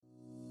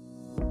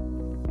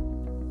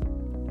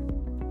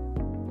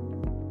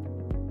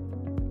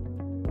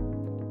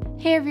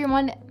Hey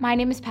everyone, my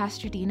name is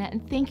Pastor Dina,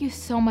 and thank you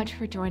so much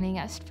for joining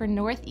us for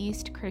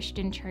Northeast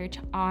Christian Church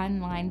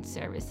online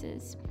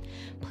services.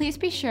 Please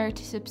be sure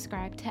to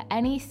subscribe to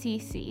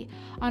NECC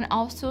on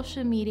all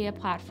social media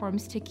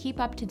platforms to keep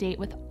up to date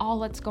with all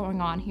that's going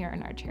on here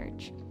in our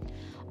church.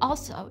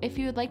 Also, if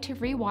you would like to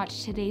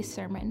rewatch today's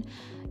sermon,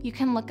 you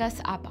can look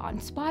us up on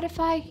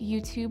Spotify,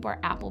 YouTube, or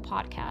Apple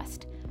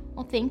Podcast.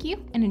 Well, thank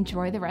you and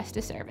enjoy the rest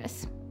of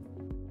service.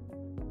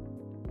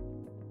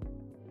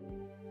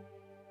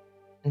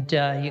 And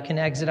you can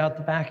exit out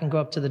the back and go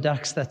up to the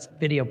ducks. That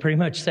video pretty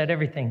much said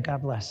everything.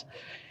 God bless.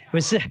 I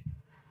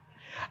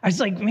was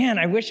like, man,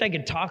 I wish I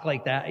could talk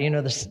like that. You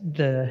know,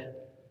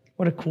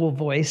 what a cool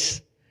voice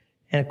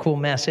and a cool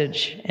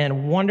message,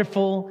 and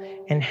wonderful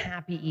and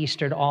happy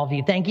Easter to all of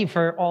you. Thank you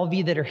for all of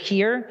you that are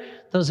here,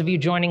 those of you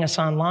joining us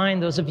online,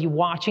 those of you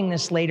watching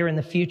this later in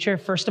the future.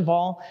 First of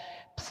all,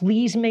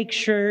 please make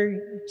sure,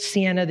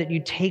 Sienna, that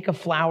you take a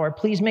flower.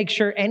 Please make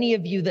sure any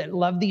of you that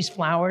love these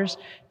flowers,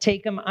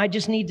 take them. I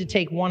just need to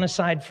take one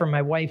aside for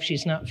my wife.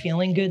 She's not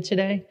feeling good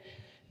today.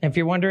 And if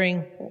you're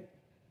wondering,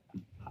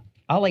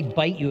 I'll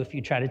bite you if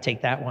you try to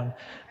take that one.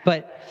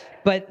 But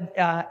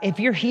if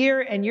you're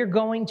here and you're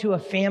going to a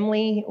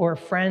family or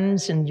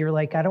friends and you're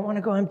like, I don't want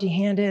to go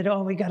empty-handed.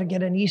 Oh, we got to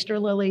get an Easter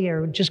lily,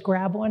 or just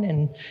grab one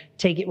and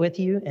take it with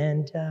you.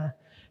 And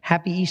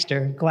happy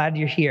Easter. Glad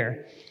you're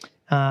here.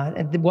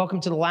 Welcome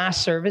to the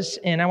last service,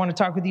 and I want to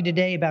talk with you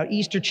today about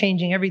Easter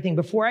changing everything.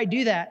 Before I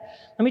do that,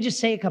 let me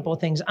just say a couple of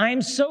things. I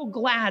am so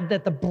glad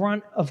that the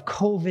brunt of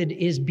COVID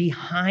is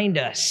behind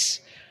us.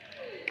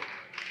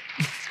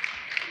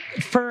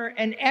 For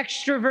an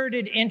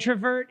extroverted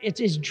introvert, it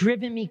has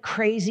driven me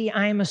crazy.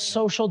 I am a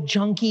social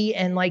junkie,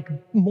 and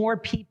more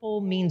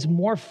people means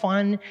more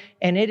fun.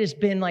 And it has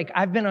been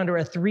I've been under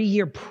a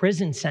 3-year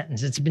prison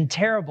sentence. It's been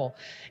terrible.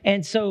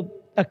 And so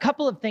a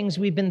couple of things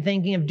we've been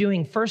thinking of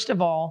doing. First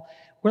of all,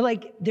 we're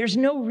there's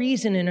no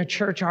reason in a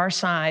church our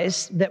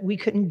size that we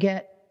couldn't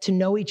get to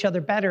know each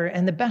other better.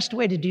 And the best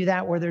way to do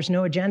that where there's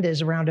no agenda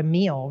is around a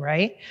meal,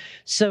 right?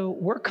 So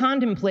we're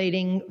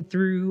contemplating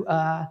through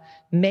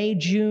May,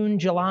 June,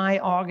 July,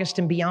 August,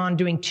 and beyond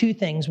doing 2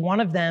 things. One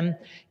of them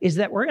is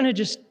that we're going to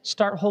just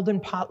start holding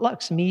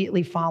potlucks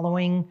immediately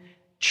following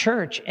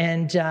church.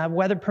 And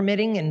weather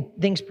permitting and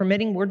things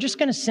permitting, we're just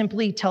going to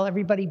simply tell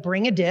everybody,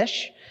 bring a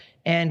dish.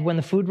 And when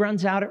the food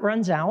runs out, it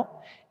runs out.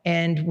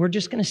 And we're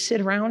just going to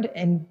sit around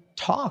and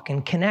talk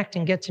and connect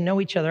and get to know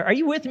each other. Are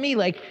you with me?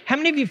 How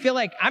many of you feel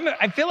like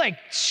I feel like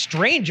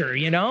stranger,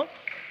 you know?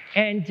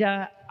 And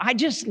I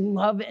just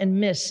love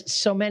and miss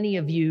so many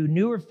of you,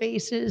 newer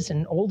faces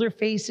and older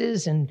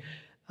faces, and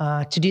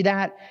to do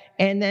that.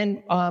 And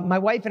then my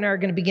wife and I are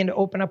going to begin to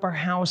open up our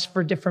house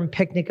for different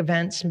picnic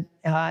events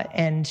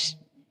and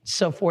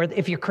so forth.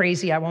 If you're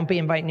crazy, I won't be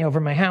inviting you over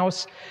my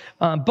house.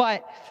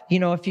 But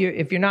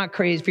if you're not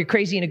crazy, if you're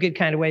crazy in a good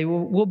kind of way,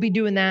 we'll be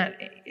doing that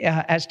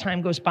as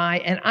time goes by.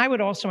 And I would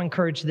also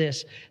encourage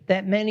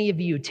that many of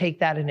you take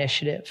that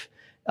initiative.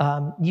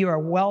 You are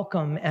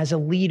welcome as a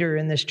leader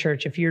in this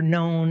church. If you're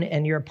known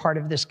and you're a part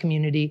of this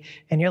community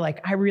and you're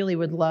like, I really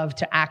would love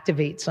to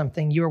activate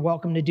something, you're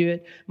welcome to do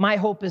it. My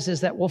hope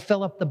is that we'll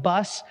fill up the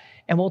bus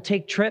and we'll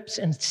take trips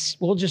and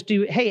we'll just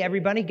do, hey,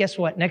 everybody, guess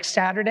what? Next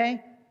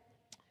Saturday,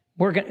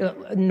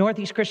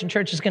 Northeast Christian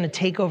Church is going to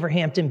take over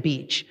Hampton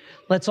Beach.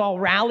 Let's all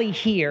rally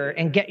here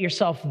and get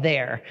yourself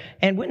there.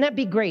 And wouldn't that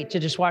be great to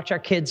just watch our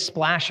kids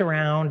splash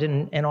around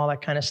and all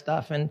that kind of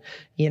stuff? And,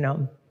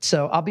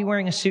 so I'll be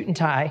wearing a suit and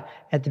tie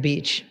at the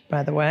beach,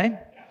 by the way.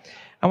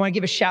 I want to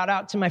give a shout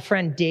out to my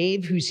friend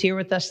Dave, who's here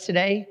with us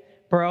today.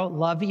 Bro,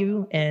 love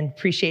you and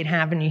appreciate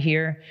having you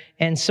here.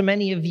 And so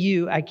many of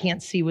you I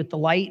can't see with the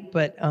light,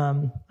 but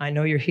I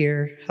know you're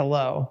here.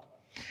 Hello.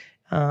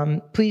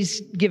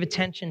 Please give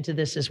attention to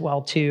this as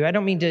well, too. I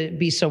don't mean to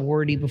be so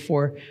wordy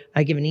before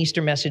I give an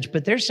Easter message,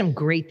 but there's some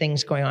great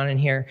things going on in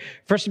here.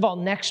 First of all,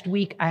 next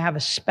week, I have a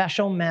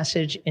special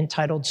message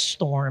entitled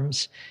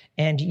Storms,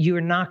 and you're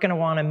not going to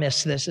want to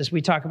miss this as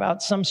we talk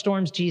about some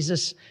storms.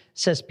 Jesus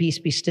says, peace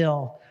be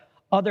still.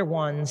 Other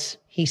ones,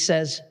 he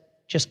says,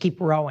 just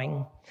keep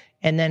rowing.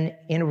 And then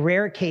in a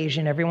rare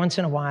occasion, every once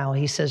in a while,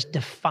 he says,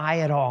 defy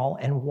it all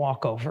and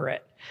walk over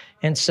it.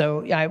 And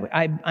so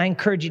I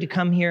encourage you to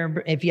come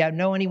here. If you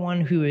know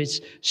anyone who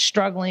is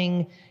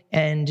struggling,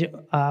 and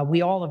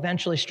we all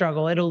eventually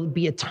struggle, it'll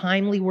be a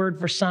timely word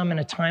for some and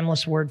a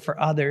timeless word for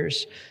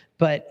others.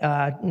 But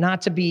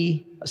not to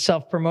be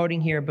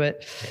self-promoting here,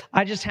 but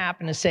I just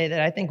happen to say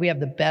that I think we have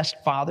the best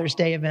Father's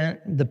Day event,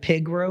 the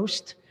pig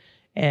roast.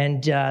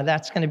 And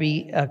that's going to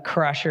be a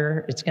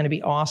crusher. It's going to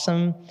be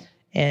awesome.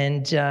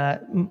 And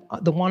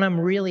the one I'm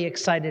really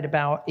excited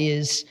about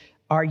is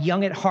our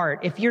Young at Heart.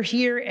 If you're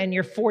here and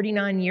you're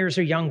 49 years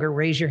or younger,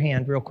 raise your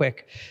hand real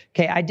quick.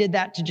 Okay, I did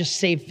that to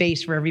just save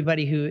face for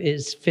everybody who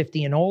is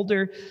 50 and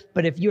older.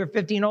 But if you are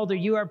 50 and older,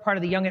 you are part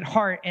of the Young at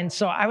Heart. And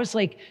so I was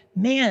like,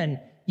 man,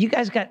 You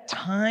guys got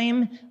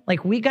time?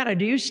 Like, we got to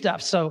do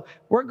stuff. So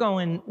we're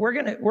going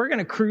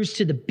to cruise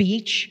to the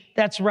beach.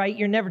 That's right.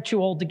 You're never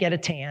too old to get a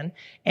tan.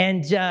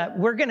 And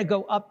we're going to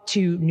go up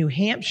to New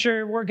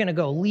Hampshire. We're going to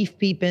go leaf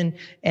peeping,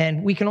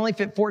 and we can only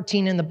fit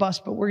 14 in the bus,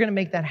 but we're going to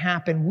make that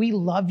happen. We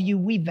love you.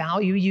 We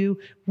value you.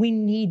 We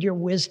need your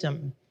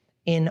wisdom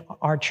in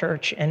our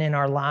church and in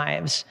our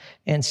lives.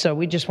 And so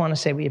we just want to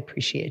say we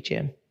appreciate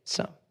you.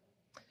 So, all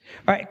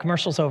right,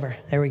 commercial's over.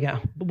 There we go.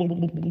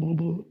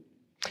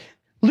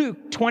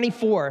 Luke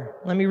 24,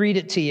 let me read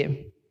it to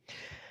you.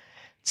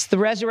 It's the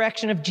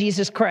resurrection of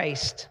Jesus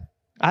Christ.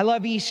 I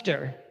love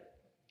Easter.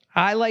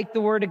 I like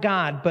the Word of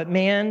God, but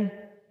man,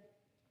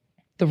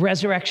 the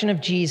resurrection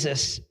of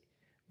Jesus,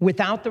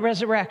 without the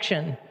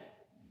resurrection,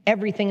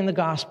 everything in the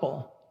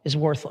gospel is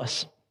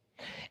worthless.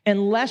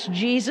 Unless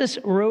Jesus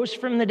rose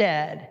from the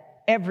dead,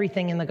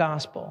 everything in the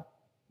gospel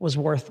was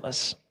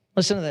worthless.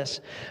 Listen to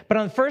this. But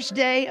on the first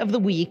day of the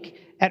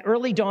week, at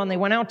early dawn, they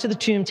went out to the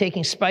tomb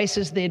taking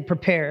spices they had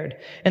prepared.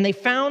 And they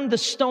found the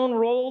stone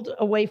rolled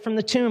away from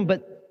the tomb.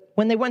 But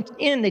when they went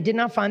in, they did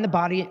not find the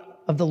body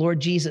of the Lord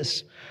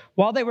Jesus.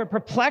 While they were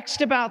perplexed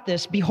about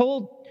this,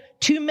 behold,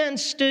 two men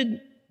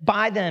stood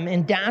by them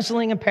in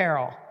dazzling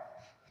apparel.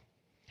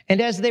 And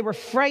as they were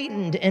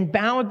frightened and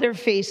bowed their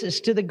faces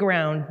to the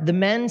ground, the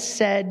men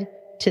said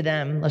to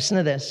them, listen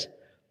to this,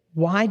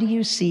 why do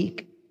you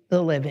seek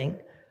the living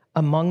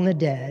among the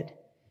dead?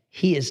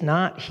 He is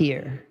not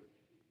here.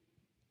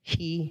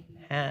 He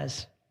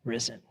has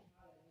risen.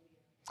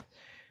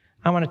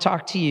 I want to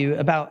talk to you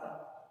about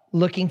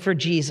looking for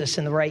Jesus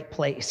in the right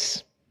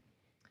place.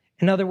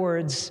 In other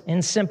words,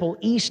 in simple,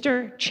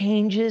 Easter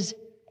changes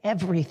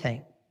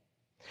everything.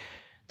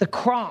 The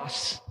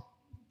cross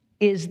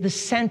is the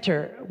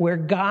center where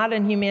God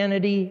and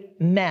humanity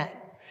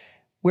met,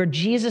 where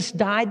Jesus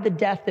died the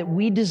death that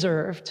we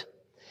deserved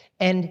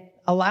and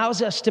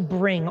allows us to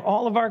bring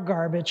all of our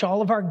garbage,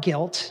 all of our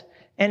guilt,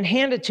 and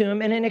hand it to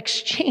him. And in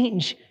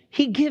exchange,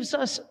 he gives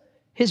us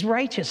his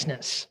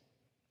righteousness.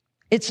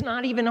 It's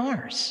not even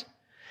ours.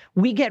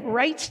 We get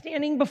right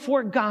standing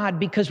before God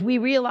because we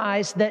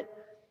realize that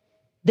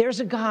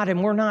there's a God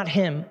and we're not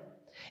him,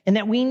 and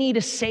that we need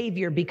a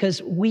Savior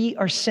because we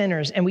are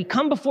sinners. And we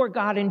come before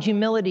God in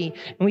humility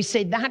and we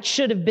say, that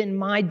should have been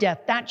my death.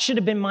 That should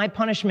have been my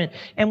punishment.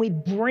 And we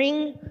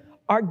bring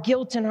our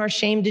guilt and our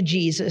shame to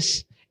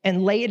Jesus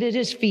and lay it at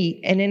his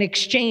feet. And in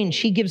exchange,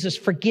 he gives us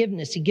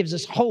forgiveness. He gives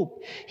us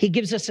hope. He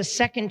gives us a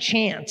second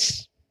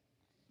chance,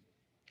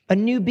 a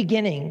new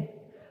beginning,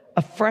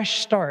 a fresh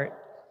start.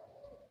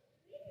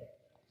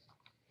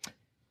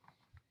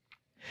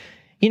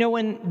 You know,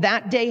 when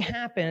that day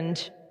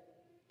happened,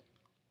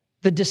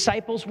 the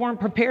disciples weren't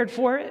prepared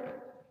for it.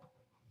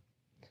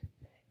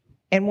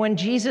 And when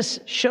Jesus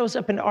shows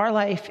up in our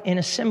life in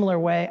a similar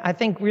way, I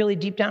think really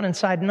deep down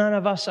inside, none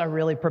of us are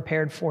really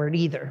prepared for it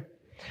either.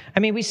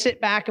 I mean, we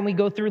sit back and we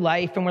go through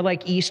life and we're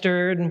like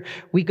Easter, and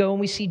we go and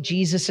we see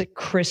Jesus at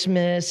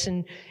Christmas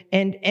and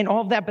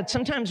all of that. But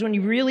sometimes when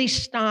you really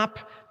stop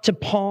to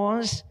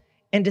pause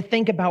and to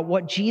think about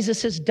what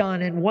Jesus has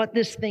done and what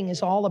this thing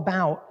is all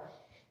about,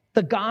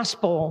 the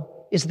gospel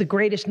is the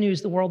greatest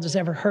news the world has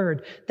ever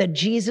heard, that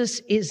Jesus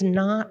is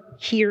not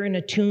here in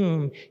a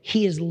tomb.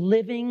 He is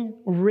living,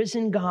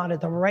 risen God at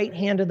the right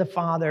hand of the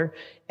Father,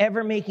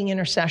 ever making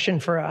intercession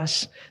for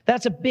us.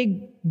 That's a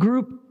big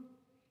group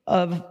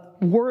of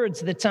words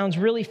that sounds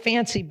really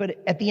fancy,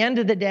 but at the end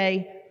of the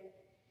day,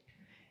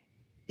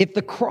 if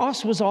the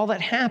cross was all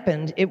that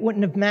happened, it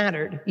wouldn't have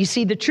mattered. You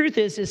see, the truth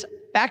is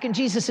back in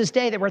Jesus'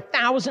 day, there were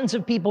thousands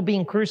of people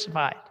being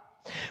crucified.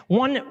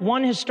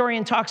 One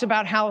historian talks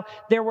about how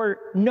there were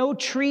no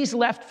trees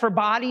left for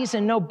bodies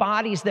and no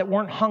bodies that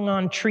weren't hung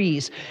on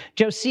trees.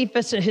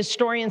 Josephus, a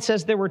historian,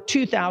 says there were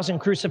 2,000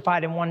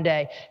 crucified in one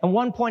day. At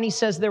one point, he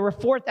says there were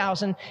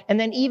 4,000, and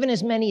then even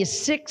as many as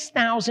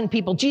 6,000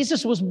 people.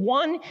 Jesus was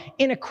one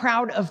in a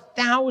crowd of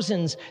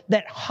thousands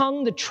that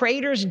hung the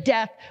traitor's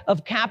death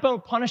of capital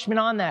punishment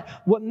on that.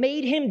 What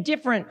made him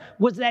different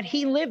was that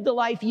he lived the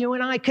life you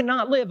and I could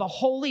not live, a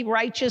holy,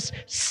 righteous,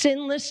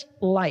 sinless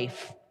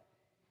life.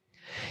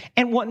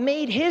 And what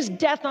made his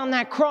death on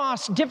that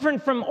cross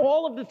different from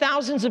all of the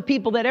thousands of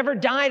people that ever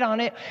died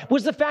on it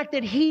was the fact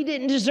that he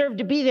didn't deserve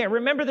to be there.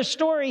 Remember the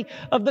story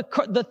of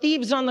the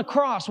thieves on the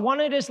cross, one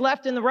at his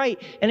left and the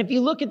right. And if you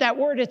look at that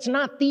word, it's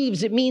not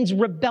thieves. It means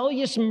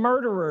rebellious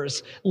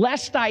murderers.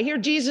 Lest I. Here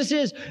Jesus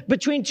is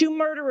between two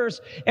murderers.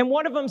 And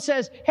one of them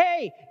says,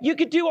 hey, you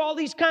could do all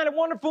these kind of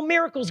wonderful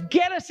miracles.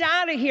 Get us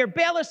out of here.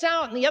 Bail us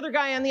out. And the other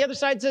guy on the other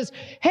side says,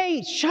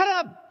 hey, shut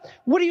up.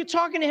 What are you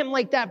talking to him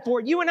like that for?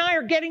 You and I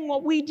are getting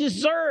what we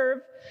deserve,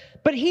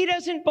 but he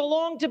doesn't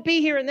belong to be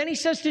here. And then he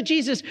says to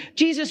Jesus,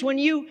 Jesus, when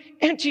you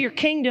enter your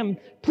kingdom,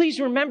 please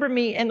remember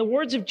me. And the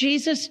words of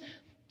Jesus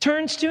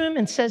turns to him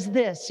and says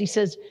this. He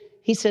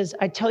says,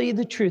 I tell you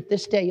the truth,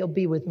 this day you'll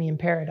be with me in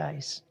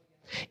paradise.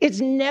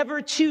 It's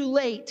never too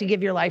late to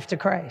give your life to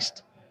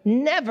Christ.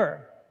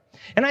 Never.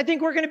 And I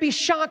think we're going to be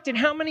shocked at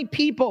how many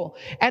people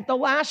at the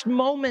last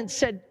moment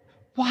said,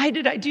 why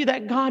did I do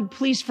that? God,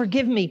 please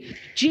forgive me.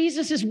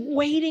 Jesus is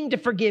waiting to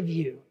forgive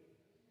you.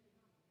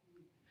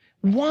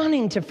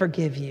 wanting to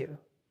forgive you.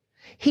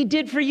 He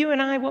did for you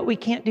and I what we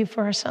can't do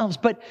for ourselves.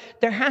 But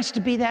there has to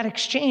be that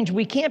exchange.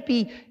 We can't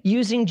be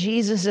using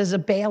Jesus as a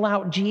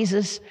bailout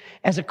Jesus,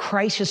 as a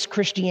crisis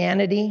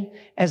Christianity,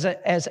 as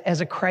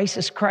a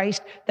crisis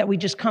Christ, that we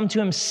just come to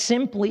him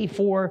simply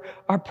for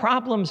our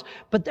problems,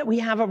 but that we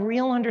have a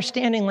real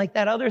understanding, like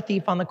that other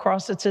thief on the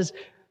cross that says,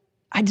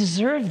 I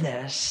deserve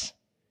this.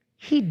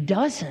 He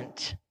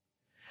doesn't.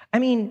 I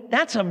mean,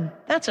 that's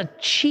a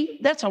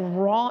cheap, that's a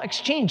raw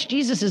exchange.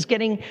 Jesus is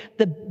getting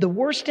the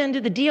worst end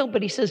of the deal,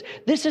 but he says,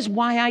 this is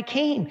why I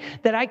came,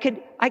 that I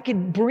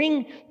could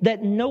bring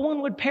that no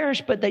one would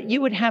perish, but that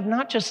you would have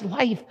not just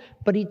life,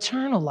 but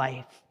eternal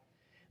life.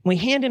 We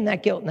hand him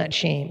that guilt and that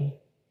shame,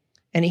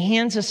 and he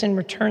hands us in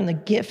return the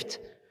gift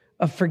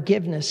of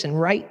forgiveness and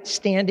right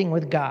standing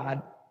with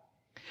God.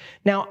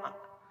 Now,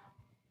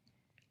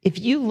 if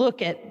you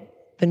look at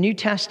the New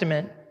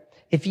Testament,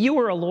 if you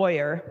were a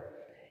lawyer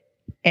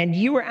and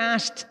you were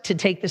asked to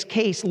take this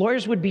case,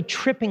 lawyers would be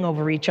tripping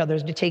over each other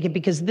to take it,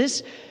 because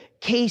this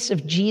case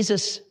of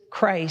Jesus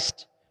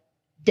Christ,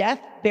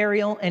 death,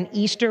 burial, and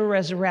Easter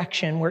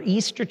resurrection, where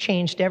Easter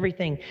changed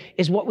everything,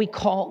 is what we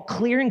call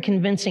clear and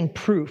convincing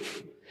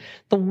proof.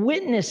 The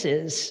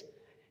witnesses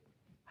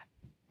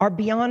are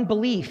beyond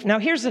belief. Now,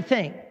 here's the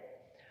thing.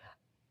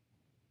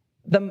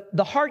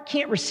 The heart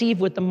can't receive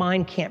what the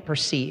mind can't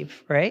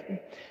perceive,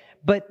 right?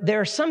 But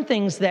there are some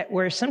things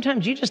where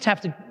sometimes you just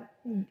have to,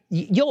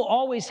 you'll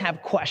always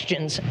have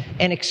questions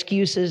and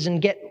excuses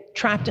and get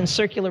trapped in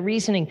circular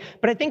reasoning.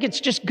 But I think it's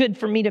just good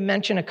for me to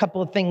mention a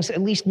couple of things,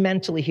 at least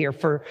mentally here,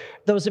 for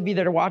those of you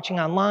that are watching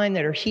online,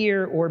 that are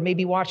here, or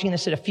maybe watching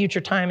this at a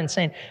future time and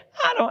saying,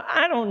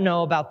 I don't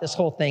know about this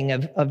whole thing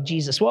of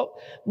Jesus. Well,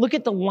 look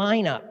at the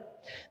lineup.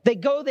 They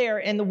go there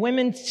and the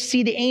women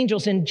see the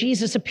angels, and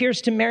Jesus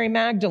appears to Mary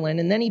Magdalene,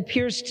 and then he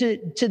appears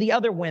to the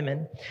other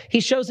women. He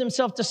shows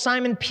himself to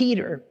Simon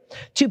Peter.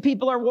 Two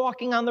people are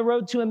walking on the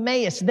road to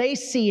Emmaus. They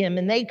see him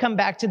and they come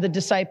back to the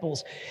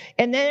disciples.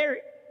 And there,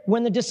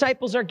 when the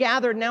disciples are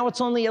gathered, now it's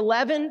only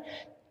 11,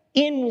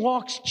 in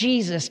walks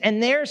Jesus,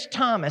 and there's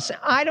Thomas.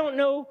 I don't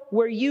know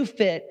where you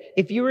fit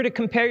if you were to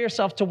compare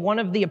yourself to one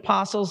of the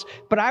apostles,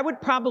 but I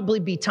would probably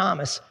be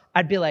Thomas.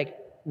 I'd be like,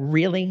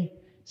 really?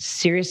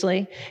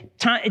 Seriously?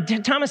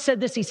 Thomas said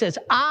this, he says,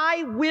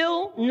 I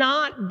will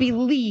not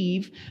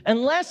believe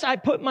unless I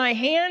put my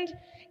hand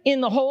in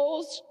the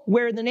holes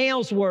where the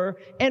nails were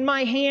and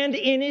my hand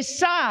in his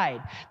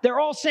side. They're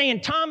all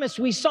saying, Thomas,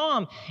 we saw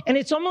him. And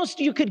it's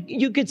almost, you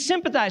could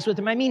sympathize with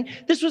him. I mean,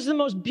 this was the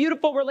most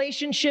beautiful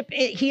relationship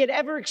he had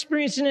ever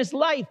experienced in his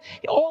life.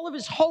 All of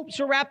his hopes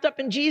were wrapped up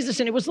in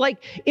Jesus, and it was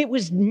like, it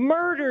was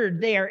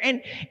murdered there.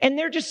 And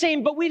they're just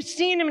saying, but we've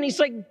seen him. And he's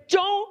like,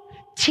 don't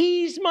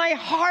tease my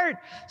heart.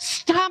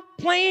 Stop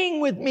playing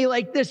with me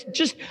like this.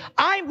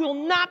 I will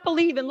not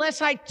believe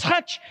unless I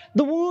touch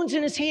the wounds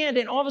in his hand.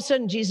 And all of a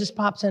sudden, Jesus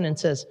pops in and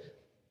says,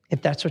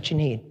 if that's what you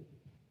need.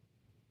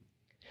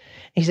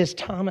 He says,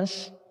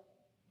 Thomas,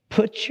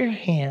 put your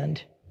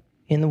hand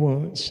in the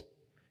wounds.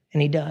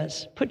 And he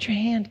does. Put your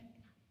hand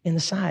in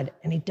the side.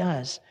 And he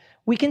does.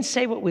 We can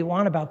say what we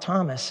want about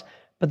Thomas,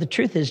 but the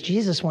truth is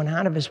Jesus went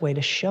out of his way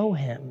to show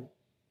him,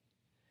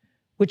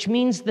 which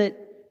means that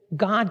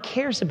God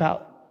cares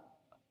about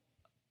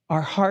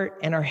our heart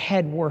and our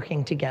head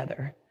working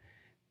together.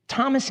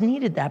 Thomas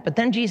needed that, but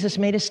then Jesus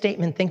made a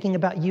statement thinking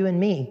about you and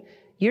me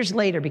years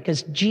later,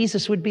 because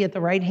Jesus would be at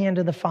the right hand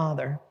of the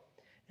Father. And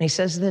he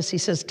says this, he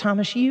says,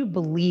 Thomas, you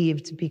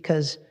believed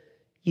because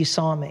you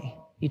saw me,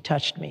 you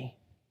touched me.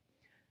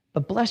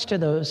 But blessed are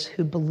those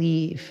who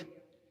believe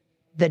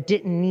that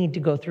didn't need to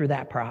go through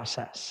that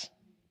process.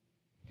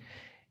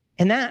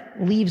 And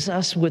that leaves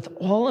us with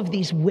all of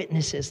these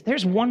witnesses.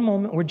 There's one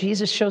moment where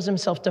Jesus shows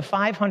himself to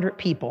 500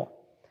 people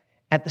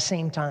at the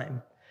same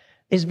time.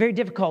 It's very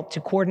difficult to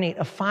coordinate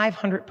a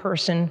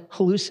 500-person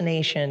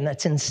hallucination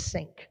that's in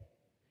sync.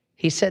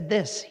 He said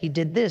this, he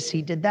did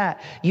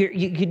that.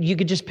 You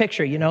could just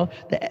picture,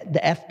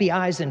 the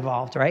FBI's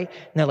involved, right?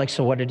 And they're like,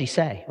 so what did he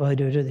say? Well,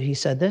 he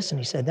said this and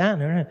he said that.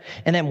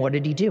 And then what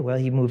did he do? Well,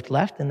 he moved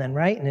left and then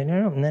right and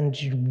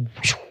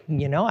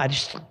then, I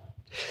just...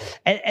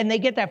 And they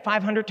get that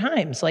 500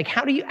 times. Like,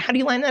 how do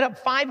you line that up?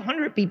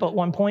 500 people at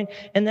one point.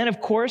 And then,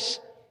 of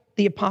course,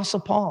 the Apostle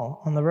Paul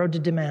on the road to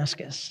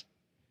Damascus.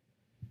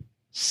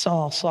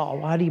 Saul, Saul,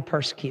 why do you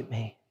persecute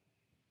me?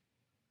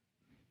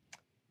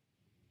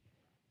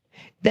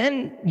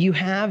 Then you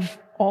have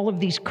all of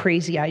these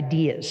crazy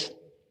ideas,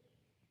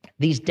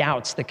 these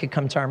doubts that could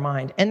come to our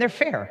mind. And they're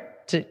fair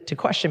to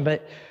question,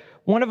 but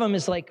one of them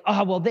is like,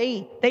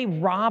 they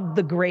robbed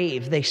the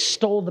grave. They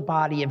stole the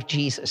body of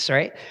Jesus,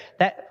 right?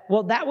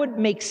 That would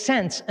make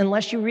sense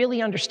unless you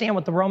really understand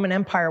what the Roman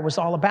Empire was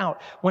all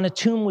about. When a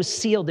tomb was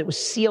sealed, it was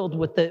sealed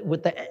with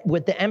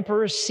the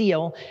emperor's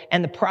seal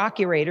and the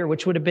procurator,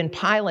 which would have been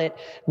Pilate,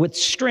 with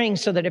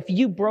strings, so that if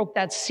you broke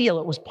that seal,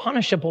 it was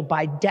punishable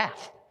by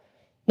death.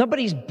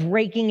 Nobody's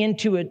breaking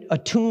into a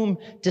tomb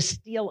to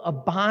steal a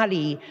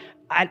body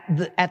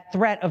at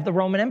threat of the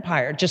Roman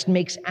Empire. It just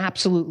makes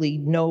absolutely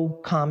no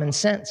common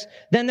sense.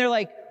 Then they're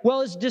like,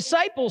 well, his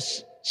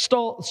disciples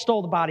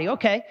Stole the body.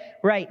 Okay,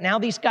 right. Now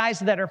these guys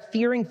that are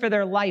fearing for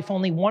their life,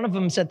 only one of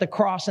them's at the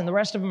cross and the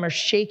rest of them are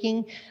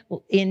shaking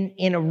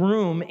in a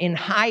room, in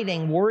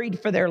hiding, worried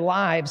for their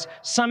lives,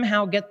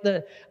 somehow get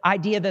the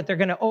idea that they're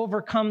going to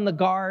overcome the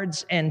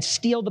guards and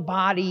steal the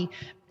body.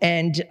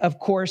 And of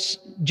course,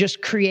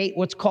 just create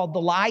what's called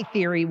the lie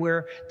theory,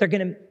 where they're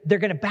going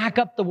to back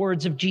up the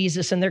words of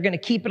Jesus and they're going to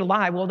keep it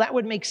alive. Well, that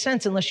would make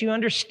sense unless you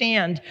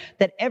understand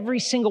that every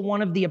single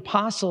one of the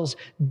apostles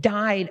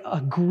died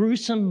a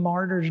gruesome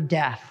martyr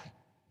death.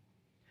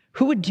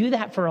 Who would do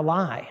that for a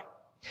lie?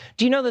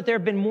 Do you know that there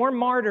have been more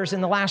martyrs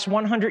in the last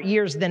 100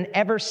 years than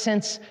ever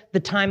since the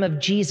time of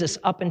Jesus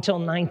up until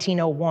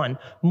 1901?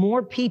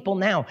 More people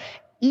now.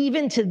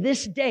 Even to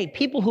this day,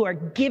 people who are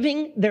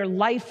giving their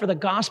life for the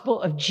gospel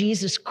of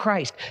Jesus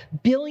Christ.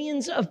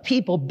 Billions of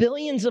people,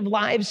 billions of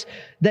lives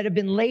that have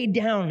been laid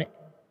down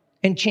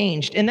and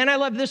changed. And then I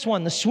love this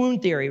one, the swoon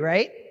theory,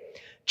 right?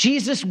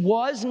 Jesus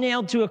was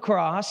nailed to a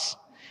cross.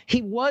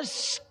 He was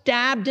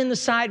stabbed in the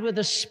side with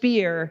a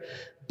spear,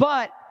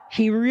 but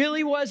he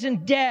really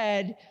wasn't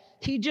dead.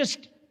 He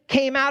just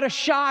came out of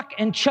shock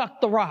and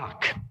chucked the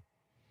rock.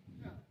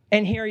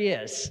 And here he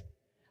is.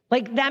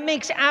 Like, that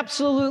makes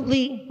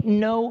absolutely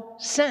no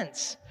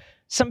sense.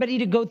 Somebody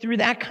to go through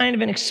that kind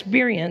of an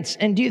experience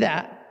and do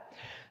that.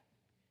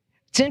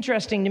 It's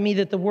interesting to me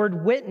that the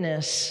word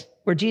witness,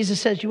 where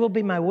Jesus says, you will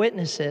be my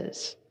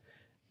witnesses,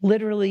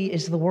 literally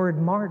is the word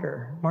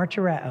martyr,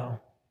 martyreo.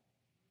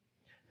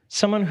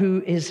 Someone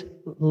who is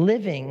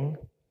living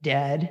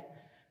dead,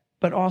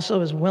 but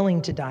also is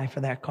willing to die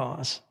for that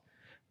cause.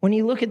 When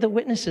you look at the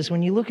witnesses,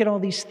 when you look at all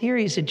these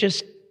theories, it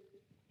just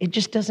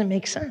doesn't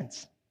make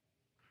sense.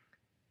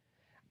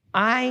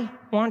 I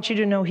want you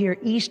to know here,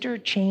 Easter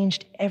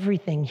changed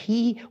everything.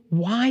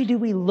 Why do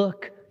we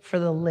look for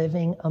the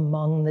living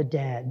among the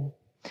dead?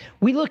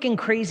 We look in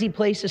crazy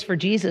places for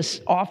Jesus,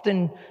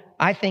 often,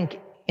 I think,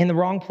 in the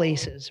wrong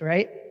places,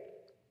 right?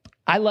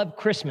 I love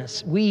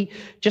Christmas. We,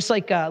 just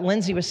like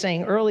Lindsay was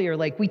saying earlier,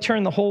 like we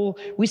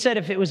said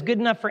if it was good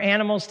enough for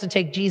animals to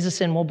take Jesus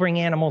in, we'll bring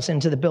animals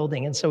into the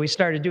building. And so we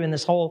started doing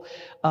this whole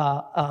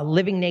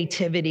living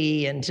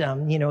nativity, and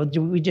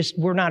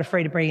we're not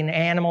afraid of bringing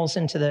animals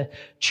into the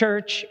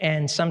church,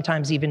 and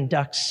sometimes even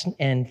ducks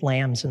and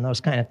lambs and those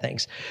kind of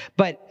things.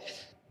 But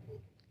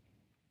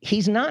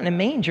he's not in a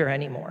manger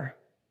anymore.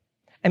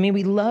 I mean,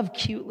 we love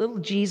cute little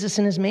Jesus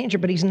in his manger,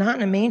 but he's not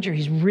in a manger.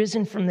 He's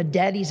risen from the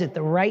dead. He's at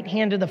the right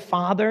hand of the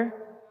Father.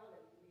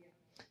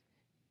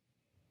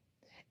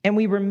 And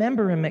we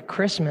remember him at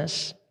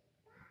Christmas,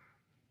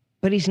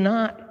 but he's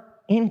not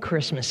in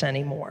Christmas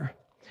anymore.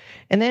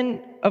 And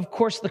then, of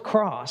course, the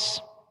cross.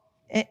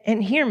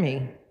 And hear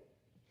me.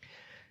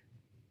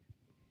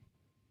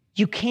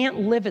 You can't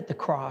live at the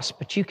cross,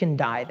 but you can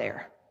die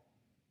there.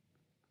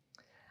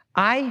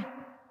 I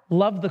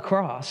love the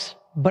cross,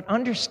 but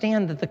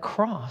understand that the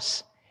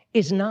cross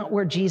is not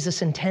where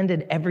Jesus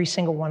intended every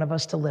single one of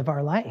us to live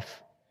our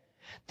life.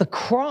 The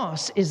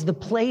cross is the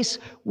place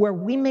where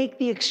we make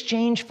the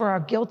exchange for our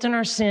guilt and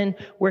our sin,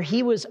 where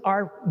he was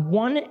our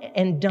one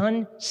and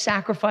done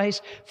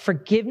sacrifice,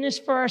 forgiveness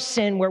for our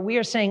sin, where we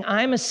are saying,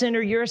 I'm a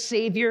sinner, you're a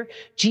savior.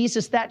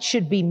 Jesus, that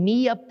should be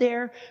me up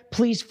there.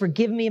 Please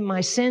forgive me of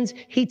my sins.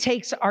 He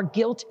takes our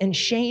guilt and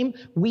shame.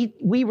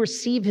 We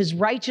receive his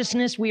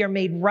righteousness. We are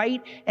made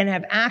right and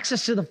have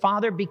access to the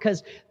Father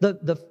because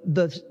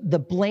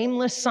the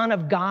blameless Son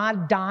of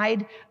God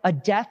died a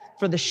death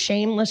for the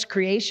shameless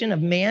creation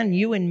of man,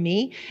 you and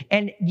me,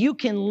 and you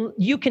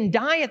can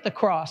die at the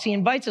cross. He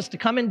invites us to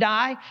come and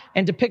die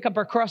and to pick up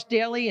our cross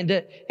daily and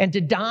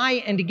to die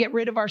and to get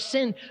rid of our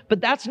sin. But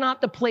that's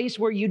not the place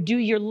where you do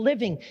your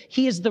living.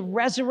 He is the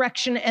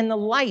resurrection and the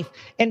life.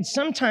 And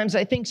sometimes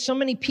I think so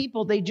many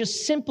people, they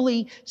just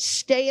simply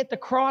stay at the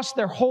cross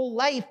their whole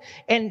life,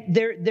 and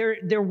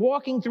they're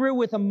walking through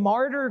with a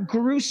martyr,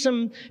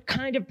 gruesome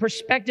kind of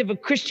perspective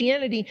of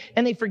Christianity,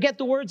 and they forget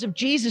the words of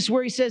Jesus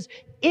where he says,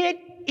 "It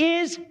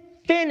is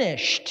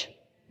finished."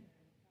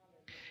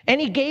 And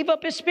he gave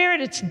up his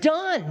spirit. It's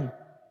done.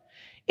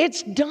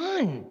 It's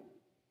done.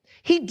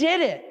 He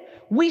did it.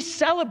 We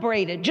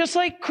celebrate it, just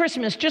like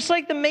Christmas, just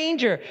like the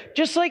manger,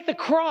 just like the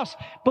cross.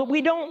 But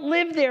we don't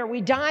live there. We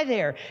die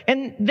there.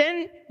 And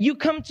then you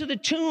come to the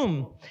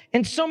tomb.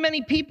 And so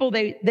many people,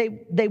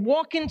 they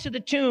walk into the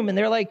tomb and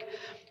they're like,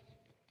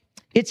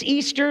 it's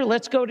Easter.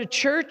 Let's go to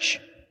church.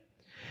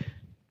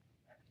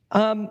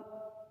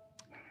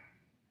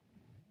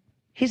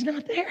 He's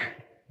not there.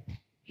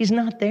 He's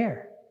not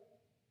there.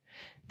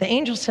 The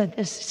angel said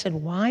this. He said,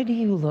 why do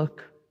you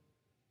look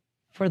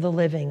for the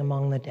living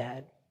among the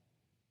dead?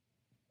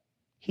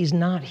 He's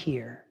not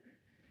here.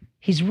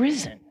 He's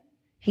risen.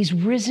 He's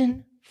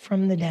risen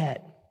from the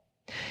dead.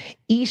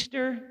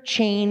 Easter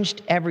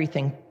changed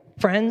everything.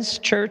 Friends,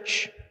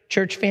 church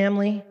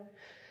family.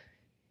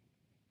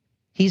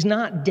 He's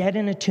not dead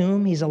in a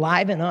tomb. He's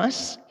alive in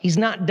us. He's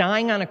not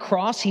dying on a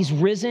cross. He's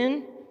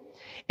risen.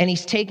 And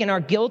he's taken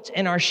our guilt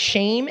and our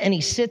shame, and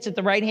he sits at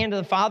the right hand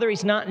of the Father.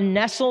 He's not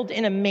nestled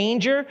in a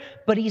manger,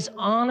 but he's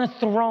on a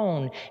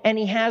throne, and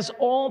he has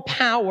all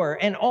power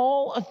and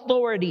all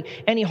authority,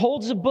 and he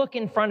holds a book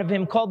in front of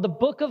him called the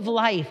Book of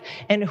Life.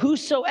 And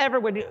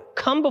whosoever would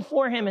come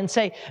before him and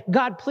say,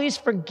 God, please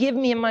forgive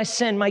me of my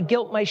sin, my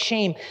guilt, my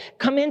shame.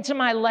 Come into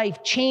my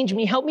life, change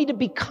me, help me to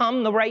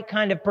become the right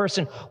kind of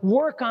person.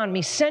 Work on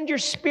me, send your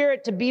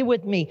Spirit to be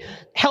with me.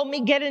 Help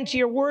me get into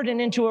your word and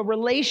into a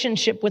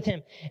relationship with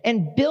him.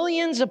 And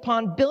billions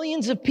upon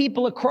billions of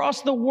people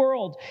across the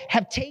world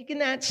have taken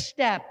that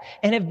step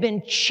and have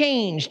been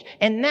changed.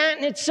 And that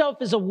in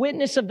itself is a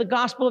witness of the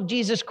gospel of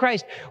Jesus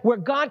Christ, where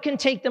God can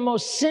take the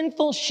most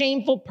sinful,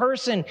 shameful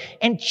person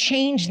and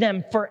change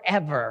them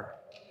forever.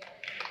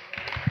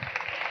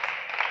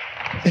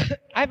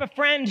 I have a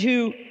friend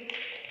who,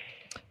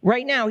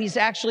 right now, he's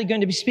actually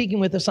going to be speaking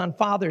with us on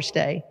Father's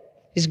Day.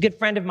 He's a good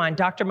friend of mine,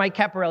 Dr. Mike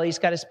Caparelli. He's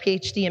got his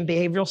PhD in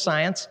behavioral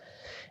science.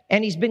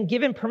 And he's been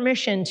given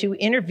permission to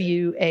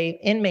interview an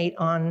inmate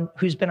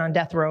who's been on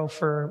death row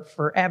for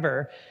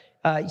forever.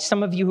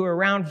 Some of you who are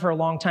around for a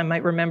long time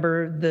might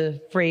remember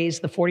the phrase,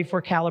 the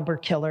 44 caliber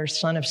killer,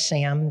 son of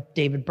Sam,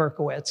 David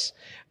Berkowitz.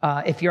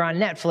 If you're on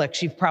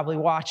Netflix, you've probably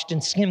watched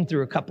and skimmed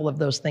through a couple of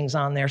those things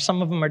on there.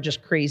 Some of them are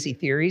just crazy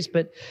theories,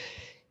 but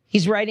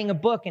he's writing a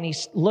book and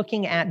he's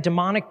looking at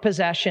demonic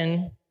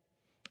possession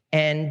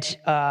and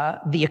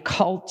the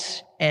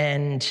occult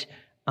and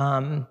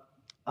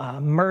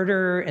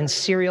murder and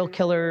serial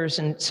killers.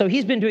 And so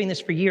he's been doing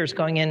this for years,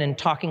 going in and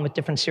talking with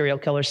different serial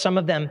killers. Some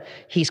of them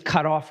he's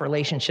cut off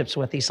relationships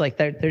with. He's like,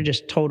 they're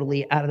just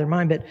totally out of their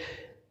mind. But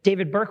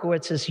David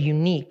Berkowitz is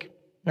unique.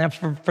 Now,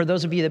 for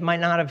those of you that might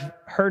not have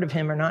heard of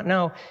him or not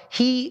know,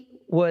 he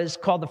was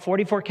called the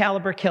 44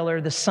 caliber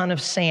killer, the son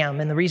of Sam.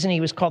 And the reason he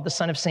was called the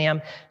son of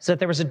Sam is that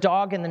there was a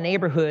dog in the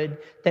neighborhood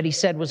that he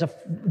said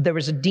there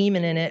was a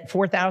demon in it,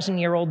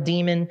 4,000-year-old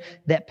demon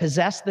that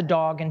possessed the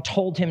dog and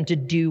told him to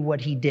do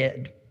what he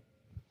did.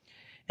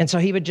 And so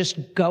he would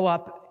just go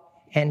up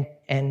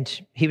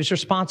and he was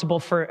responsible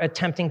for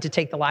attempting to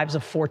take the lives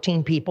of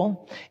 14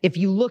 people. If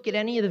you look at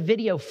any of the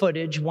video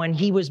footage when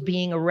he was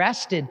being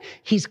arrested,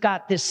 he's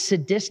got this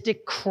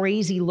sadistic,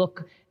 crazy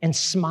look and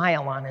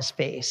smile on his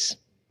face.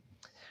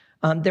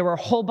 There were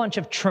a whole bunch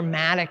of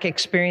traumatic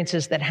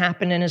experiences that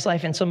happened in his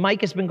life. And so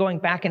Mike has been going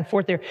back and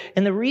forth there.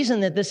 And the reason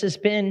that this has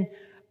been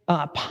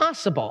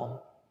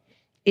possible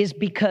is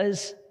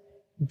because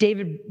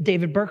David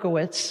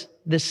Berkowitz,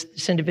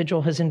 this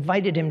individual, has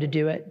invited him to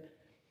do it.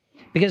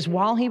 Because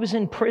while he was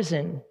in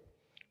prison,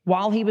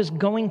 while he was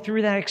going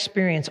through that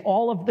experience,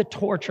 all of the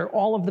torture,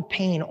 all of the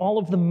pain, all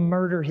of the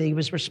murder that he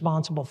was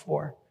responsible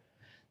for,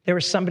 there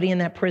was somebody in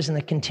that prison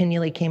that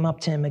continually came up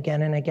to him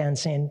again and again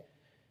saying,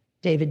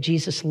 David,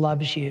 Jesus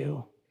loves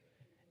you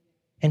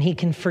and he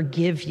can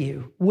forgive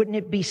you. Wouldn't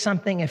it be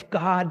something if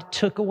God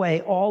took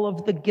away all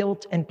of the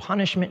guilt and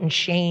punishment and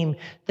shame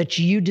that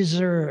you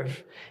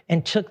deserve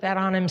and took that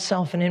on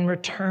himself and in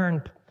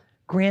return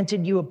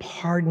granted you a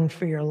pardon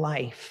for your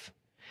life?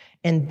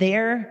 And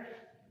there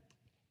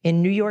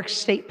in New York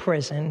State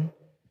Prison,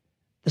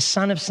 the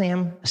son of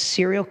Sam, a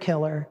serial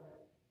killer,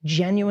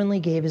 genuinely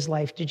gave his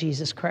life to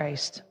Jesus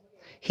Christ.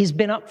 He's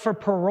been up for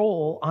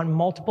parole on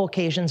multiple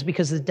occasions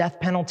because the death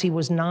penalty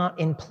was not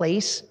in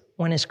place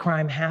when his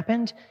crime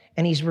happened,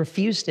 and he's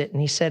refused it. And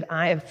he said,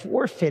 I have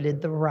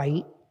forfeited the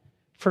right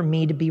for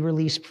me to be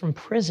released from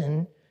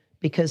prison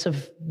because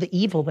of the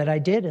evil that I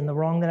did and the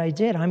wrong that I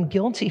did. I'm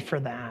guilty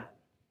for that.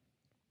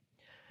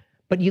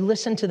 But you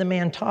listen to the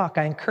man talk.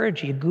 I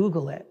encourage you,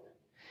 Google it.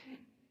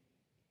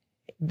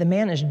 The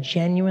man is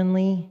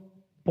genuinely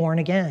born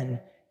again.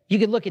 You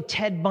could look at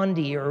Ted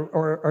Bundy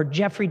or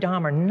Jeffrey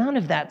Dahmer. None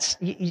of that's,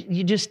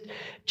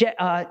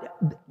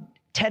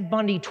 Ted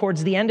Bundy,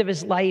 towards the end of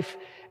his life,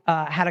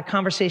 had a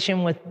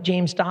conversation with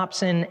James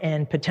Dobson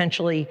and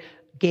potentially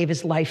gave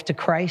his life to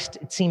Christ.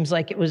 It seems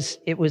like it was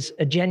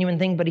a genuine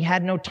thing, but he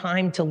had no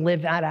time to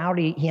live that out.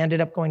 He ended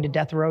up going to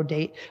death row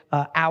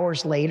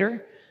hours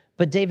later.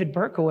 But David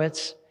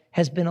Berkowitz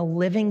has been a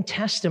living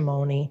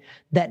testimony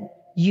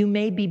that you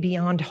may be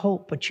beyond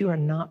hope, but you are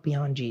not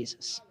beyond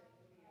Jesus.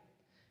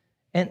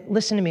 And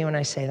listen to me when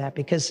I say that,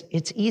 because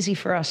it's easy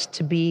for us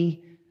to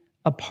be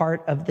a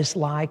part of this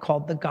lie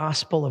called the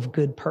gospel of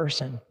good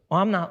person. Well,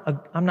 I'm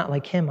not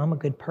like him. I'm a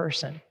good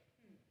person.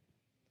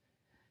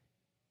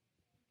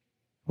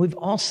 We've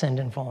all sinned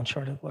and fallen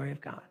short of the glory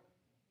of God.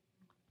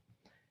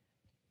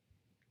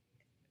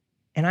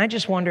 And I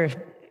just wonder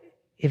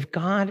if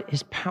God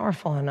is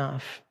powerful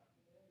enough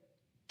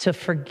to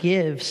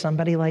forgive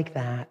somebody like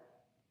that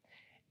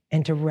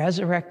and to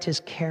resurrect his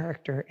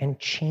character and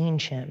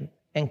change him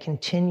and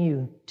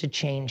continue to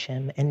change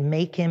him and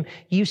make him,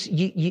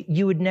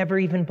 you would never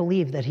even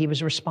believe that he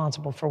was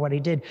responsible for what he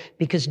did,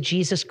 because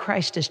Jesus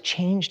Christ has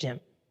changed him.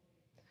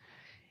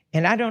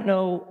 And I don't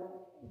know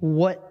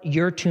what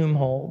your tomb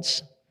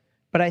holds,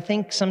 but I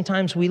think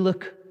sometimes we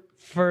look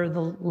for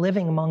the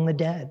living among the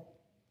dead.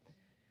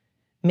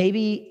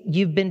 Maybe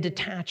you've been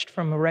detached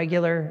from a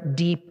regular,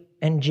 deep,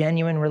 and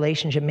genuine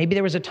relationship. Maybe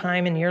there was a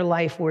time in your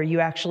life where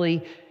you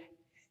actually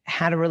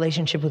had a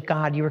relationship with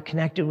God. You were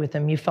connected with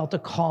him. You felt a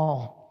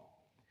call.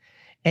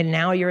 And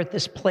now you're at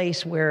this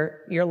place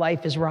where your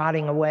life is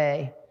rotting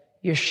away.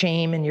 Your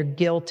shame and your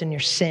guilt and your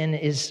sin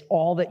is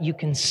all that you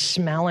can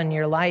smell in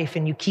your life.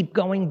 And you keep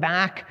going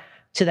back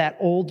to that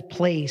old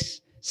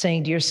place,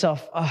 saying to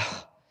yourself,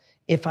 oh,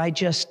 if I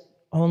just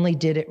only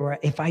did it right,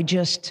 if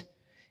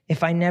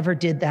I never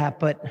did that,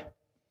 but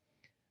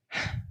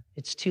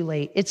it's too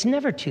late. It's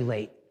never too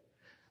late.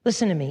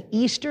 Listen to me.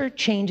 Easter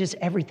changes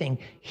everything.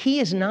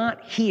 He is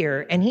not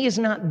here and he is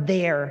not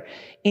there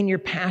in your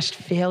past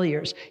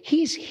failures.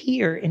 He's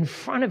here in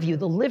front of you,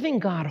 the living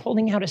God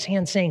holding out his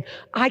hand saying,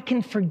 I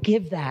can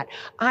forgive that.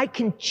 I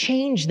can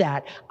change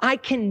that. I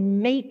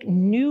can make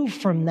new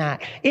from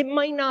that. It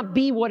might not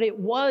be what it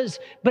was,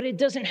 but it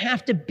doesn't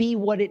have to be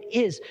what it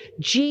is.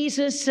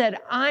 Jesus said,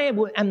 I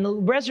am the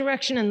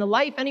resurrection and the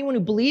life. Anyone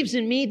who believes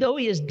in me, though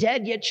he is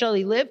dead, yet shall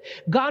he live.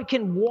 God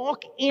can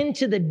walk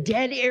into the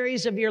dead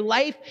areas of your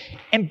life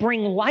and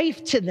bring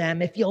life to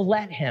them if you'll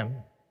let him.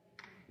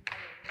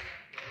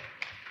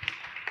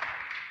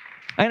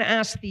 I'm going to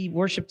ask the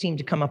worship team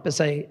to come up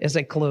as I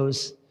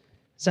close,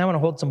 because I want to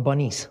hold some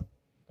bunnies.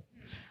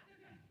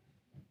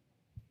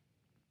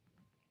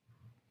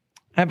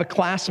 I have a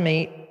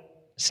classmate.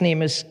 His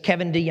name is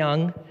Kevin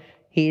DeYoung.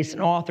 He's an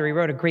author. He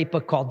wrote a great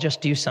book called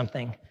Just Do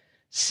Something.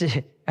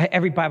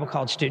 Every Bible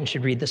college student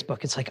should read this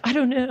book. It's like, I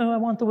don't know, I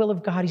want the will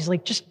of God. He's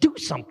like, just do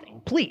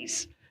something,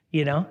 please.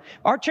 You know,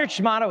 our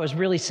church motto is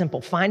really simple.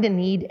 Find a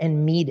need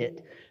and meet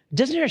it.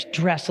 Doesn't your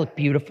dress look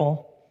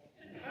beautiful?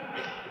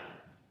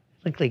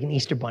 Look like an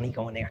Easter bunny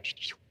going there.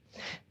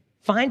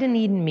 Find a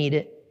need and meet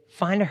it.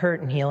 Find a hurt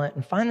and heal it.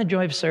 And find the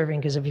joy of serving,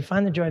 because if you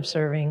find the joy of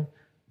serving,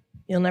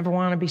 you'll never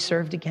want to be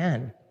served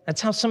again.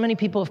 That's how so many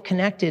people have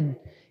connected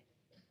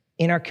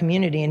in our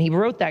community. And he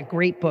wrote that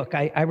great book.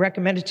 I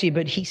recommend it to you,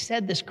 but he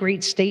said this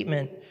great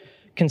statement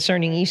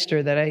concerning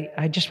Easter that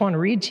I just want to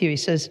read to you. He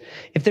says,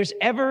 if there's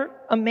ever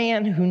a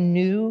man who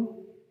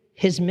knew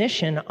his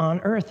mission on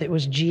earth, it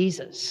was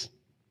Jesus.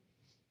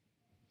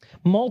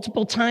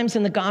 Multiple times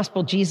in the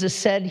gospel, Jesus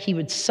said he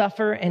would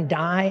suffer and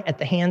die at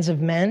the hands of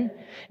men,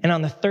 and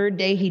on the third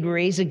day he'd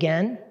rise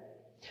again.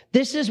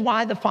 This is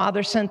why the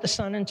Father sent the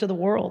Son into the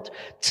world,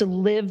 to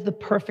live the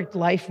perfect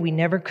life we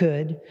never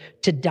could,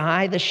 to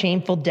die the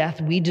shameful death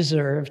we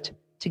deserved,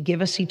 to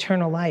give us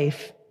eternal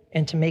life,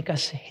 and to make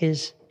us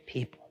his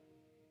people.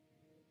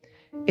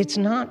 It's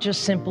not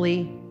just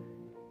simply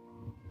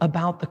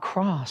about the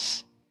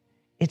cross.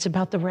 It's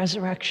about the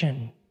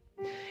resurrection.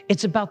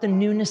 It's about the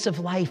newness of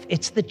life.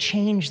 It's the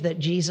change that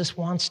Jesus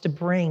wants to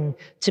bring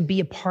to be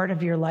a part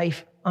of your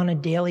life on a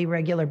daily,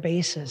 regular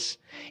basis.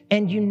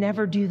 And you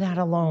never do that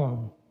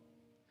alone.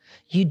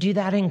 You do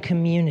that in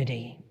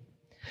community.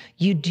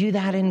 You do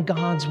that in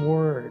God's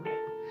word.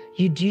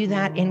 You do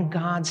that in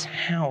God's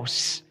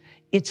house.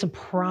 It's a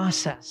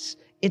process.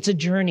 It's a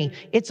journey.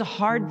 It's a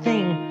hard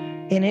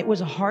thing. And it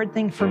was a hard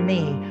thing for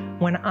me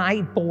when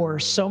I bore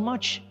so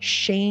much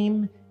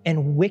shame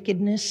and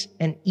wickedness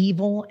and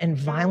evil and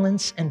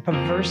violence and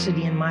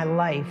perversity in my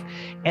life.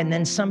 And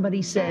then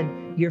somebody said,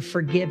 you're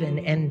forgiven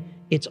and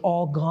it's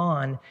all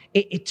gone.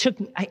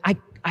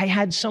 I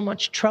had so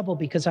much trouble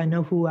because I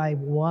know who I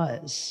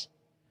was.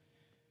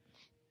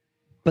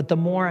 But the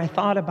more I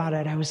thought about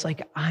it, I was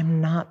like,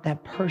 I'm not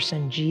that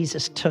person.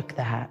 Jesus took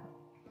that.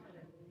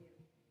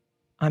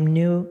 I'm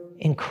new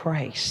in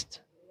Christ.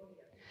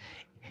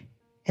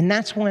 And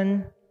that's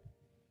when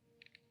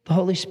the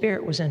Holy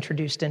Spirit was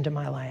introduced into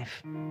my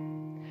life.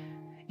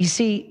 You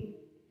see,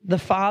 the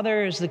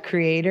Father is the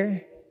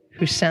creator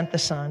who sent the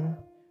Son.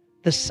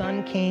 The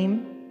Son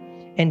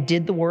came and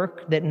did the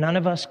work that none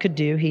of us could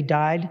do. He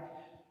died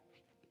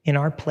in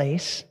our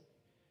place,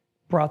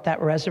 brought that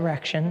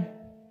resurrection.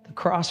 The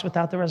cross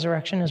without the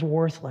resurrection is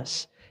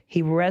worthless.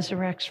 He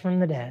resurrects from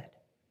the dead,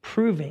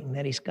 proving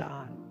that he's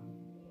God.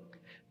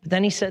 But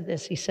then he said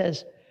this, he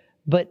says,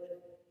 but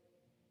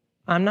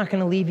I'm not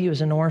going to leave you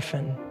as an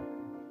orphan.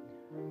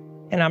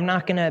 And I'm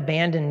not going to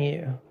abandon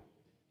you.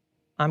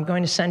 I'm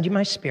going to send you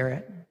my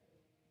Spirit.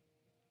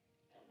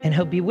 And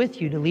he'll be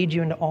with you to lead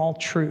you into all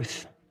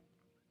truth.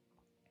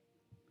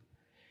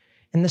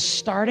 And the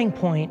starting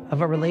point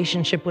of a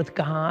relationship with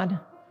God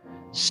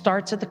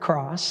starts at the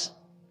cross,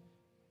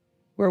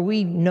 where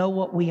we know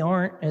what we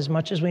aren't as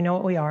much as we know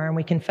what we are, and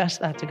we confess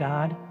that to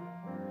God.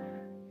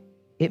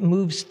 It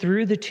moves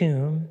through the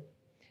tomb.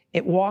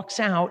 It walks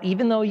out,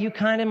 even though you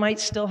kind of might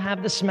still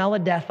have the smell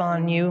of death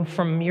on you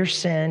from your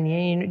sin.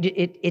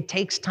 It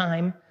takes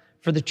time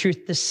for the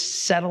truth to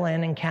settle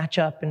in and catch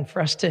up and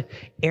for us to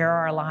air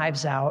our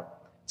lives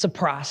out. It's a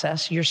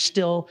process. You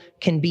still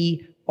can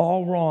be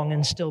all wrong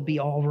and still be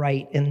all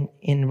right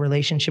in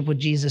relationship with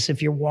Jesus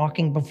if you're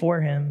walking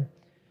before him.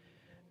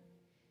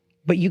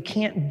 But you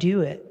can't do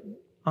it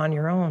on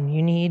your own.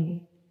 You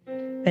need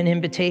an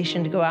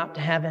invitation to go out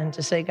to heaven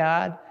to say,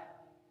 God,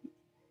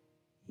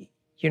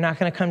 you're not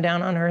going to come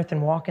down on earth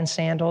and walk in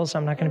sandals.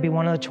 I'm not going to be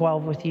one of the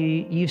 12 with you.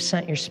 You've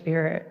sent your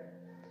Spirit.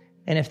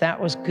 And if that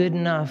was good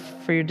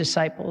enough for your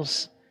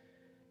disciples,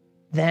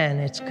 then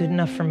it's good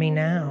enough for me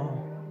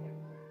now.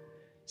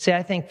 See,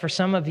 I think for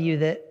some of you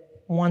that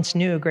once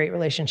knew a great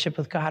relationship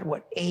with God,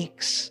 what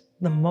aches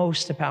the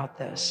most about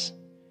this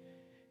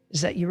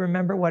is that you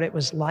remember what it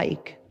was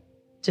like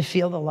to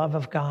feel the love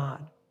of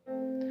God,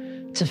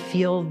 to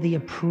feel the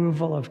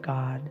approval of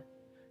God,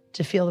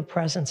 to feel the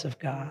presence of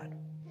God.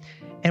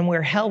 And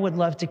where hell would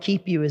love to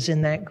keep you is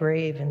in that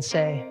grave and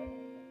say,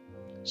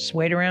 just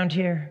wait around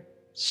here.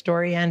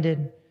 Story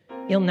ended.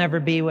 You'll never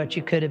be what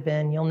you could have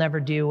been. You'll never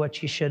do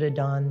what you should have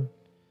done.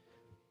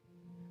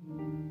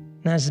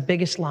 And that's the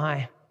biggest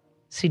lie.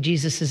 See,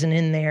 Jesus isn't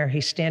in there.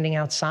 He's standing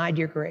outside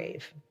your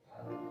grave.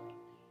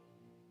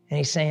 And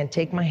he's saying,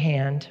 take my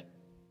hand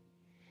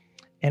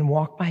and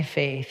walk by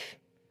faith.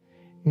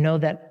 Know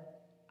that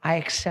I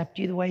accept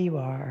you the way you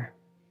are.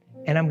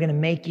 And I'm going to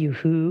make you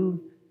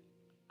who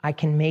I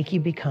can make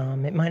you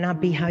become. It might not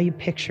be how you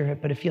picture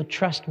it, but if you'll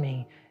trust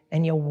me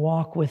and you'll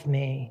walk with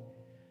me,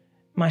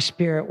 my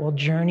Spirit will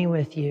journey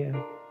with you.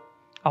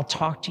 I'll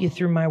talk to you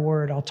through my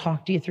word. I'll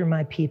talk to you through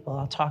my people.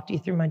 I'll talk to you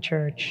through my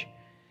church.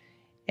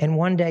 And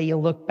one day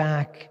you'll look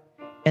back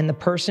and the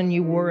person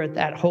you were at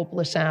that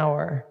hopeless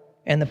hour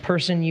and the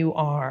person you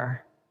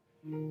are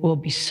will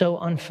be so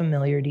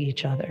unfamiliar to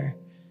each other,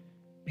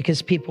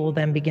 because people will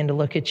then begin to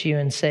look at you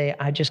and say,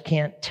 I just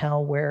can't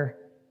tell where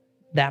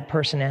that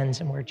person ends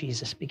and where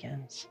Jesus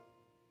begins.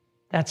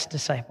 That's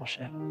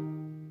discipleship.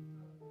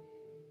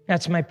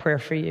 That's my prayer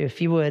for you.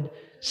 If you would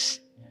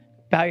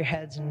bow your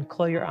heads and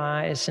close your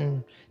eyes.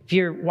 And if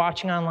you're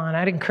watching online,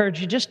 I'd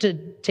encourage you just to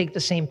take the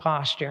same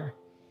posture.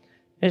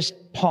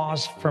 Just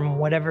pause from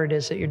whatever it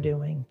is that you're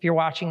doing. If you're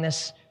watching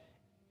this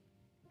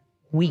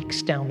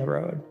weeks down the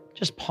road,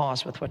 just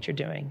pause with what you're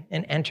doing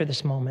and enter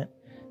this moment.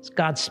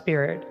 God's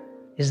Spirit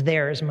is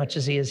there as much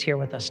as he is here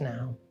with us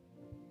now.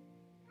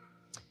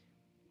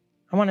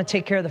 I want to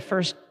take care of the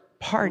first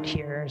part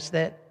here, is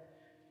that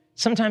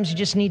sometimes you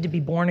just need to be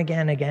born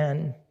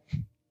again.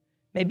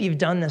 Maybe you've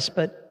done this,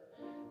 but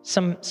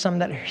some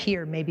that are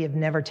here maybe have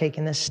never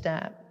taken this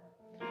step.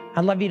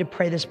 I'd love you to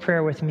pray this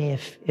prayer with me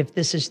if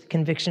this is the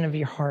conviction of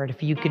your heart,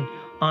 if you could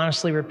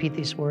honestly repeat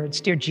these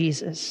words. Dear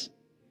Jesus,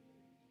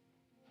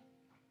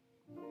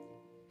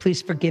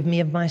 please forgive me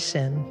of my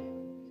sin.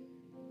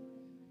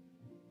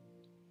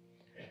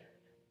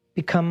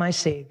 Become my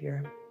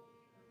Savior.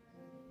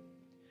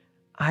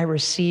 I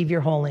receive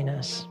your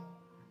holiness.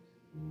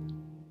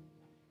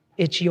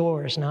 It's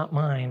yours, not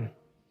mine.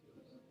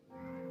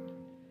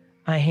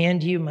 I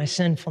hand you my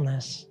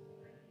sinfulness.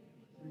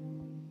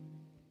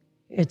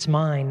 It's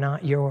mine,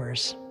 not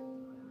yours.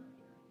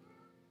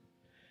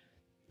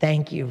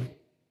 Thank you.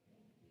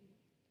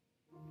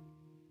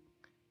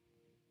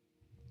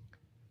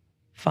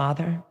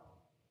 Father,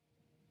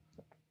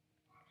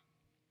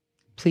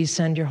 please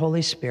send your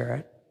Holy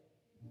Spirit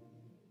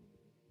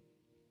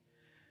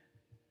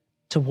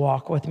to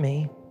walk with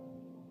me,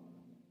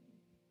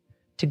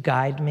 to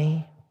guide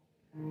me,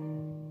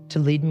 to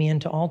lead me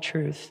into all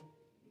truth.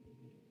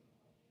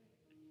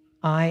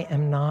 I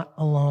am not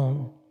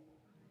alone.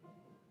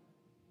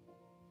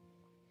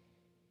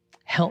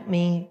 Help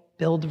me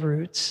build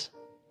roots.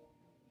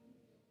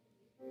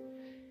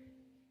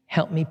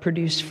 Help me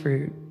produce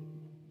fruit.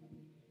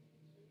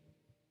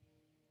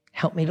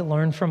 Help me to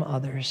learn from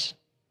others.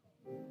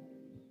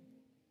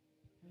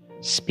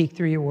 Speak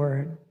through your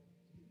word.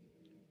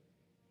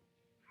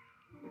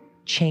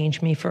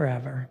 Change me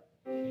forever.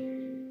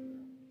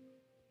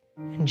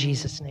 In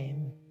Jesus'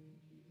 name,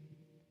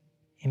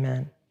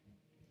 amen.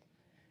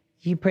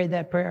 You prayed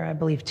that prayer, I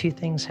believe two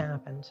things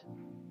happened.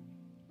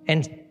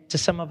 And to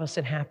some of us,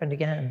 it happened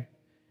again.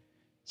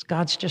 It's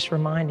God's just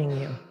reminding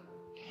you.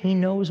 He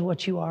knows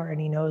what you are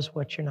and he knows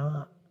what you're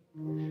not.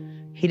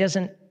 He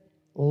doesn't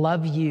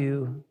love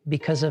you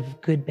because of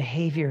good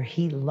behavior.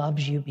 He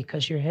loves you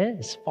because you're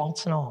his,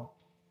 faults and all.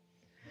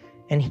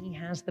 And he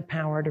has the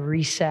power to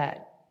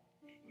reset.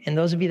 And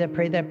those of you that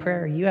prayed that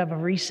prayer, you have a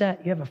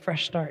reset, you have a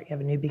fresh start, you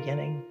have a new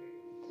beginning.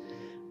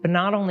 But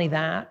not only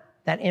that,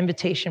 that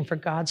invitation for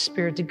God's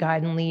Spirit to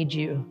guide and lead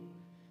you,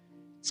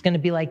 it's going to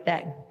be like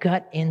that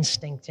gut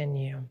instinct in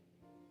you.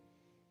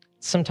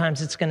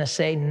 Sometimes it's going to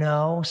say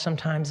no.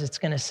 Sometimes it's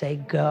going to say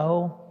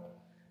go.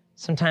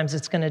 Sometimes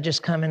it's going to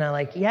just come in and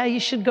like, yeah, you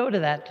should go to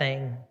that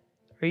thing,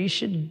 or you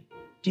should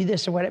do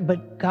this or whatever.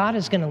 But God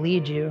is going to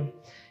lead you.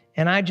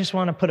 And I just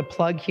want to put a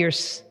plug here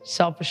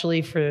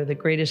selfishly for the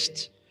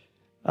greatest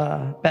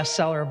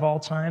bestseller of all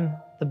time,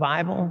 the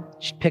Bible.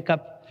 You should pick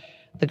up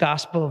the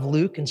Gospel of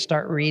Luke and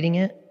start reading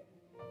it.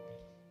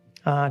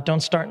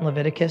 Don't start in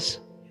Leviticus.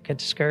 You get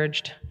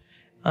discouraged.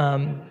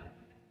 Allow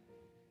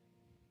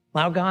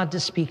God to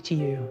speak to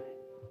you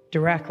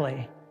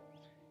directly.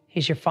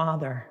 He's your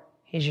Father.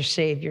 He's your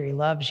Savior. He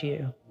loves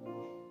you.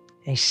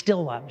 And he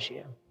still loves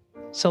you.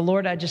 So,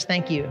 Lord, I just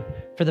thank you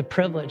for the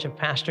privilege of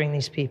pastoring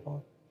these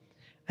people.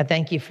 I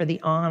thank you for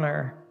the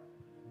honor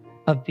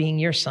of being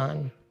your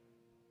son.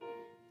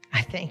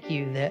 I thank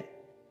you that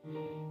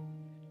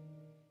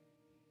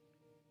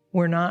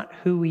we're not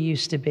who we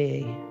used to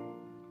be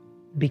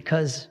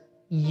because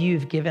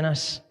you've given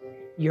us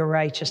your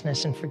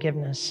righteousness and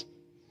forgiveness.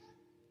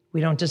 We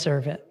don't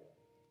deserve it,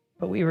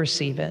 but we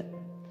receive it.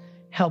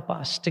 help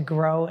us to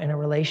grow in a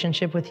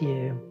relationship with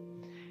you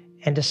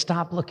and to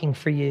stop looking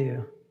for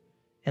you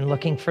and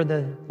looking for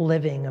the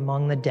living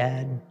among the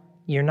dead.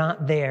 You're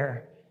not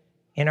there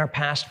in our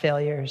past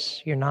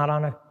failures. You're not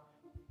on a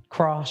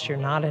cross. You're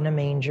not in a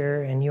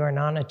manger, and you are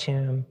not in a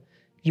tomb.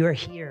 You are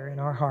here in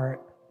our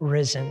heart,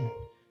 risen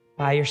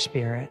by your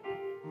Spirit.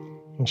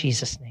 In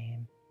Jesus'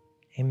 name,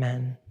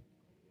 amen.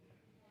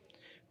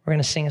 We're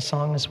going to sing a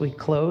song as we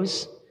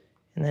close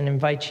and then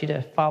invite you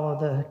to follow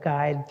the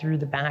guide through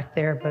the back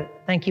there. But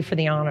thank you for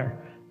the honor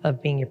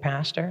of being your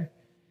pastor.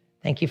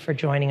 Thank you for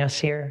joining us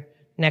here.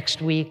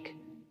 Next week,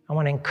 I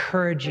want to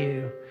encourage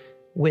you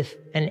with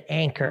an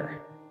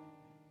anchor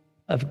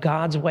of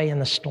God's way in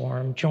the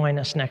storm. Join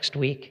us next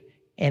week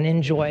and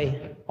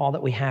enjoy all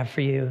that we have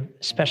for you,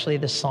 especially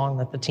this song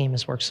that the team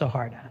has worked so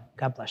hard at.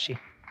 God bless you.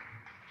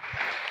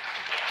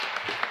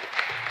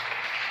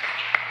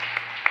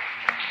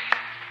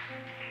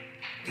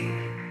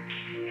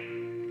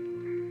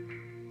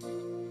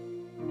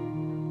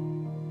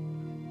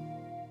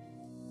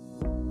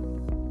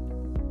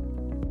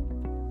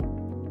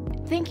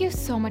 Thank you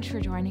so much for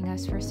joining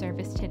us for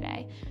service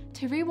today.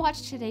 To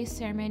rewatch today's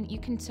sermon, you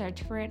can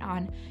search for it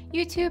on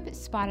YouTube,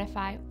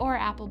 Spotify, or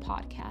Apple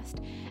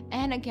Podcast.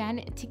 And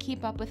again, to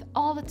keep up with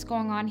all that's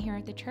going on here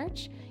at the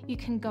church, you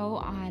can go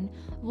on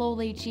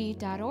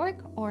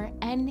lowlag.org or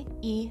ne-cc.org.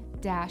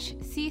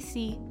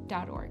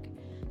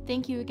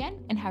 Thank you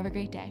again, and have a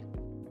great day.